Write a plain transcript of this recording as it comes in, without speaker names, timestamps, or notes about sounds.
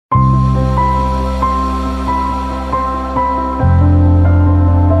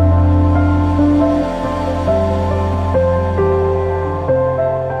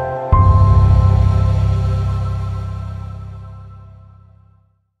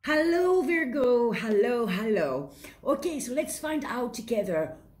Hello, Virgo. Hello, hello. Okay, so let's find out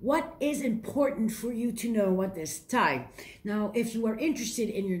together what is important for you to know at this time. Now, if you are interested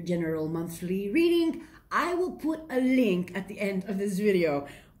in your general monthly reading, I will put a link at the end of this video.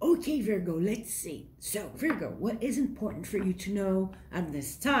 Okay, Virgo, let's see. So, Virgo, what is important for you to know at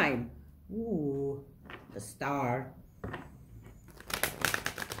this time? Ooh, the star.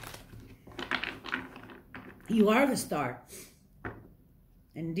 You are the star.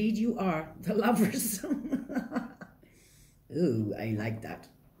 Indeed, you are the lovers. Ooh, I like that.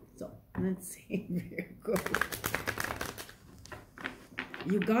 So, let's see, Virgo.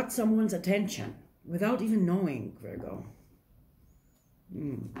 You got someone's attention without even knowing, Virgo.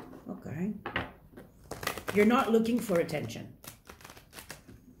 Okay. You're not looking for attention.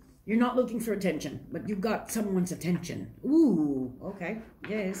 You're not looking for attention, but you got someone's attention. Ooh, okay,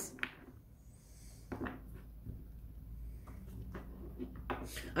 yes.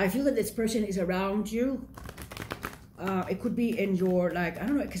 I feel that this person is around you. It could be in your, like, I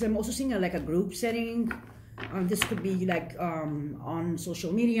don't know, because I'm also seeing like a group setting. This could be like on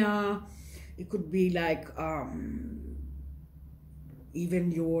social media. It could be like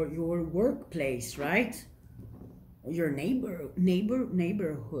even your workplace, right? Your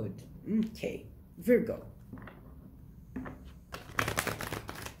neighborhood. Okay, Virgo.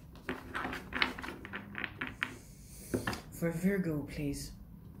 For Virgo, please.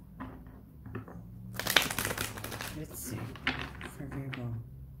 Let's see. For Virgo.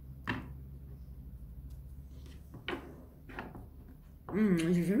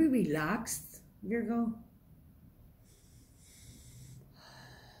 You're very relaxed, Virgo.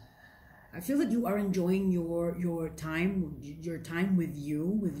 I feel that you are enjoying your time with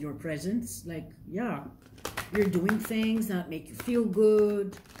you, with your presence. Like, yeah, you're doing things that make you feel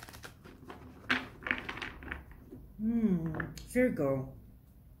good. Virgo.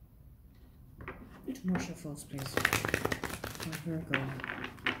 Two more shuffles, please. For Virgo.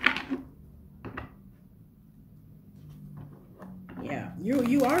 Yeah,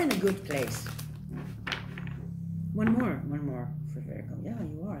 you are in a good place. One more for Virgo. Yeah,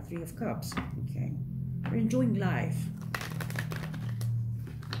 you are. Three of Cups. Okay. You're enjoying life.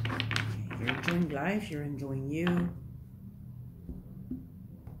 Okay. You're enjoying life. You're enjoying you.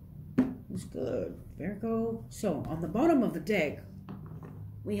 It's good, Virgo. So, on the bottom of the deck,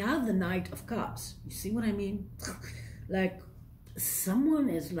 we have the Knight of Cups. You see what I mean? Like, someone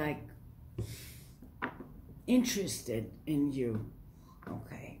is like interested in you.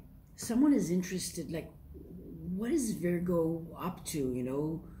 Okay. Someone is interested, like, what is Virgo up to, you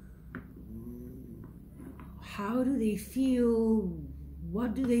know? How do they feel?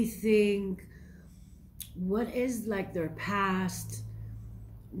 What do they think? What is like their past?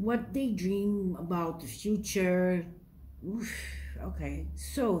 What they dream about the future? Oof, okay,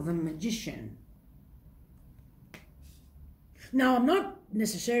 so the Magician. Now, I'm not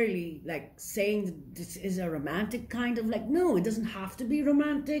necessarily like saying that this is a romantic kind of, like, no, it doesn't have to be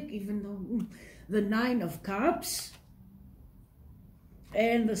romantic, even though the Nine of Cups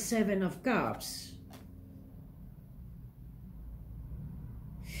and the Seven of Cups.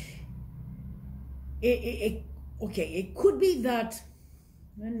 Okay, it could be that,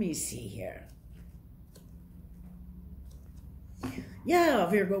 let me see here. Yeah,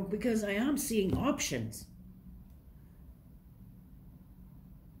 Virgo, because I am seeing options.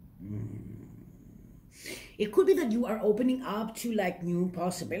 It could be that you are opening up to like new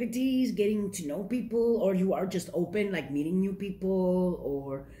possibilities, getting to know people, or you are just open, like meeting new people,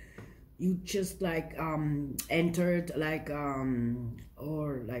 or you just like entered like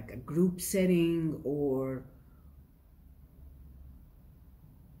or like a group setting, or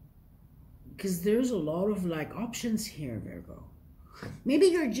because there's a lot of like options here, Virgo. Maybe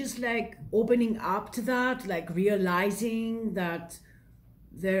you're just like opening up to that, like realizing that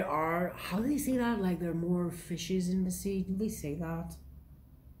there are, how do they say that? Like there are more fishes in the sea. Do they say that?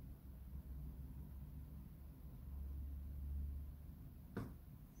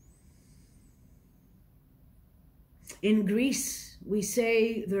 In Greece, we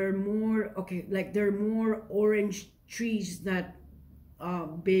say there are more, okay, like there are more orange trees that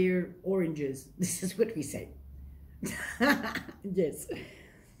bear oranges. This is what we say. Yes.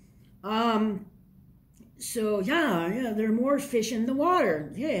 So yeah, there are more fish in the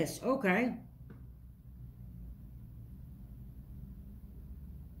water. Yes, okay.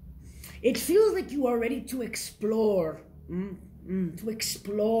 It feels like you are ready to explore, to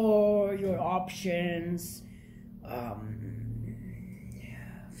explore your options. Yeah,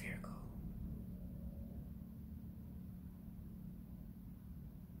 Virgo.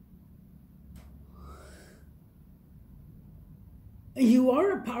 You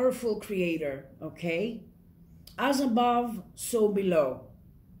are a powerful creator, okay? As above, so below.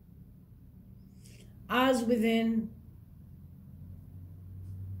 As within.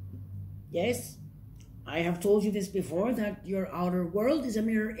 Yes, I have told you this before, that your outer world is a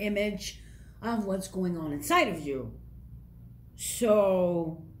mirror image of what's going on inside of you.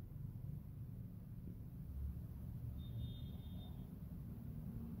 So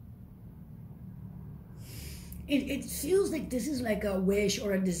it feels like this is like a wish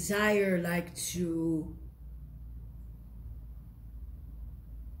or a desire, like to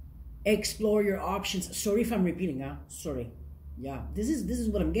explore your options. Sorry if I'm repeating, huh? Sorry. Yeah, this is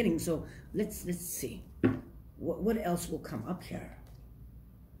what I'm getting. So let's see. What else will come up here?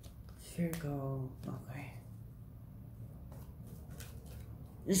 Virgo. Okay.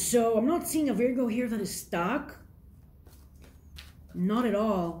 So I'm not seeing a Virgo here that is stuck. Not at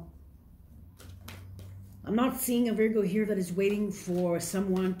all. I'm not seeing a Virgo here that is waiting for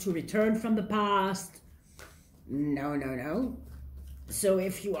someone to return from the past. No, no, no. So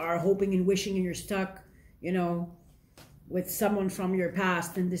if you are hoping and wishing and you're stuck, you know, with someone from your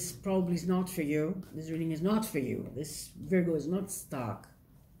past, then this probably is not for you. This reading is not for you. This Virgo is not stuck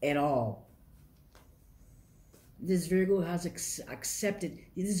at all. This Virgo has accepted.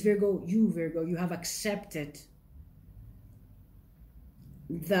 This Virgo, you have accepted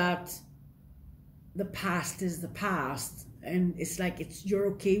that the past is the past, and it's like you're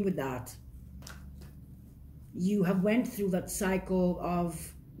okay with that. You have went through that cycle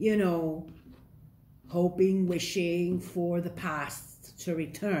of, you know, hoping, wishing for the past to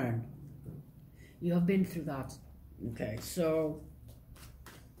return. You have been through that. Okay, so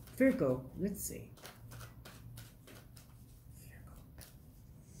Virgo, let's see.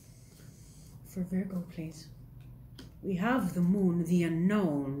 For Virgo, please. We have the moon, the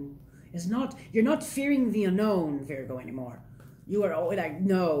unknown. Is not, you're not fearing the unknown, Virgo, anymore. You are always like,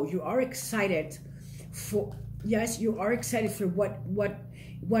 no, you are excited for, yes, you are excited for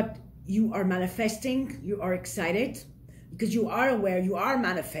what you are manifesting. You are excited because you are aware you are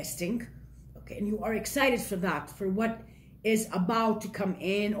manifesting. Okay, and you are excited for that, for what is about to come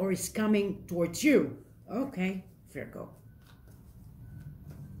in or is coming towards you. Okay, Virgo.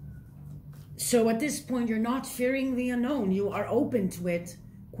 So at this point, you're not fearing the unknown. You are open to it.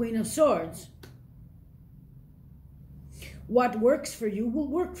 Queen of Swords. What works for you will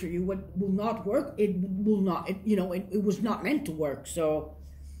work for you. What will not work, it will not. It was not meant to work. So,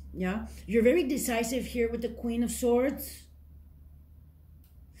 yeah. You're very decisive here with the Queen of Swords.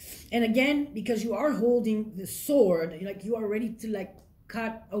 And again, because you are holding the sword, like you are ready to like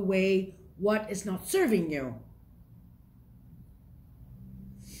cut away what is not serving you.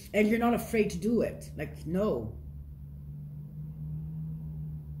 And you're not afraid to do it. Like, no.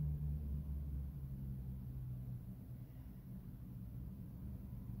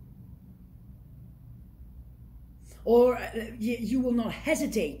 Or you will not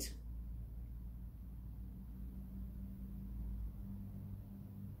hesitate.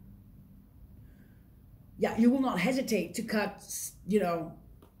 Yeah, you will not hesitate to cut, you know,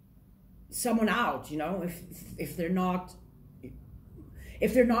 someone out, you know, if they're not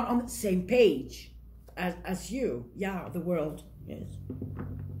on the same page as you. Yeah, the world is.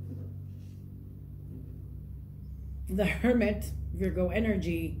 The Hermit, Virgo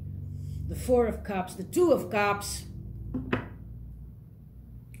energy, the Four of Cups, the Two of Cups,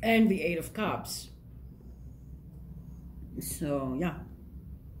 and the Eight of Cups. So, yeah.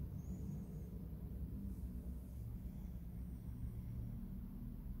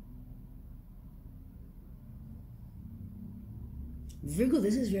 Virgo,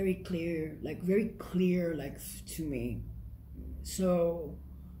 this is very clear, like to me. So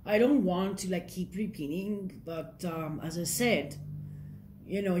I don't want to like keep repeating, but as I said,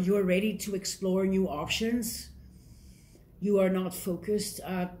 you know, you are ready to explore new options. You are not focused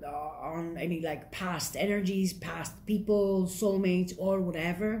on any like past energies, past people, soulmates, or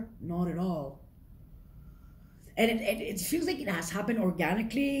whatever. Not at all. And it feels like it has happened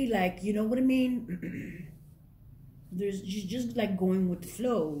organically, like, you know what I mean? There's just like going with the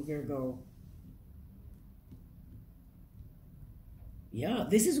flow, Virgo. Yeah,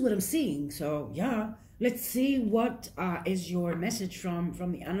 this is what I'm seeing. So yeah, let's see what is your message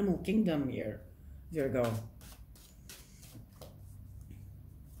from the animal kingdom here, Virgo.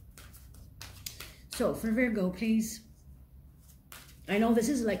 So for Virgo, please. I know this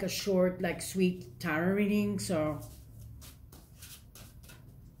is like a short, like sweet tarot reading, so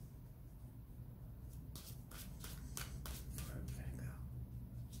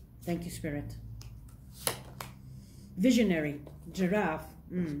thank you, Spirit. Visionary, giraffe.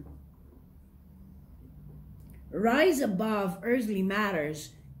 Rise above earthly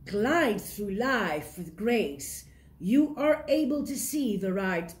matters. Glide through life with grace. You are able to see the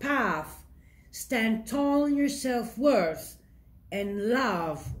right path. Stand tall in your self-worth and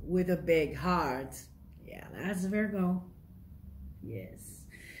love with a big heart. Yeah, that's Virgo. Yes.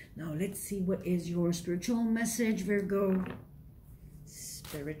 Now let's see what is your spiritual message, Virgo.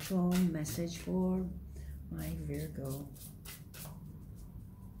 Spiritual message for my Virgo.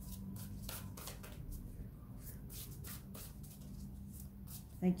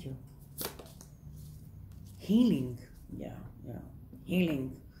 Thank you. Healing. Yeah.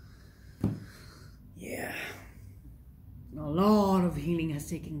 Healing. Yeah. A lot of healing has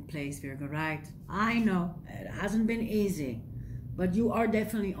taken place, Virgo, right? I know it hasn't been easy, but you are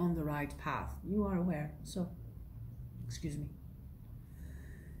definitely on the right path. You are aware. So, excuse me.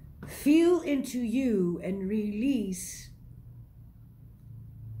 Feel into you and release.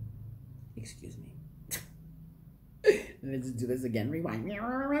 Excuse me. Let's do this again. Rewind.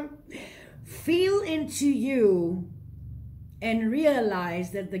 Feel into you and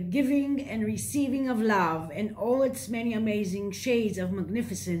realize that the giving and receiving of love and all its many amazing shades of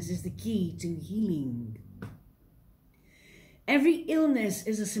magnificence is the key to healing. Every illness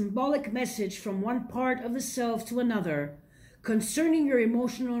is a symbolic message from one part of the self to another concerning your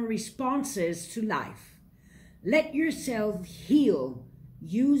emotional responses to life. Let yourself heal.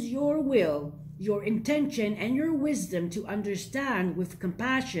 Use your will, your intention, and your wisdom to understand with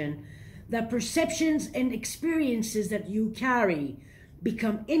compassion the perceptions and experiences that you carry.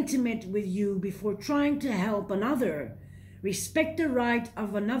 Become intimate with you before trying to help another. Respect the right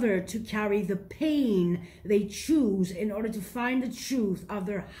of another to carry the pain they choose in order to find the truth of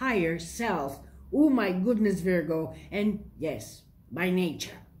their higher self. Oh my goodness, Virgo. And yes, by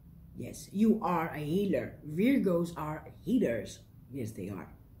nature, yes, you are a healer. Virgos are healers. Yes, they are.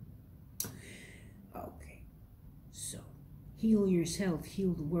 Okay, so heal yourself,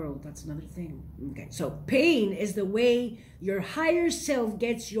 heal the world. That's another thing. Okay, so pain is the way your higher self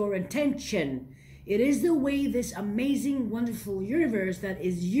gets your attention. It is the way this amazing, wonderful universe that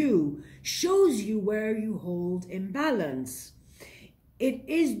is you shows you where you hold imbalance. It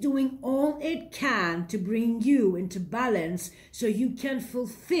is doing all it can to bring you into balance so you can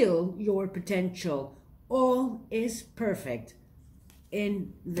fulfill your potential. All is perfect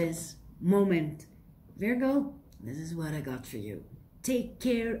in this moment. Virgo, this is what I got for you. Take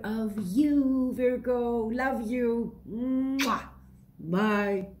care of you, Virgo. Love you. Mwah.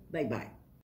 Bye. Bye-bye.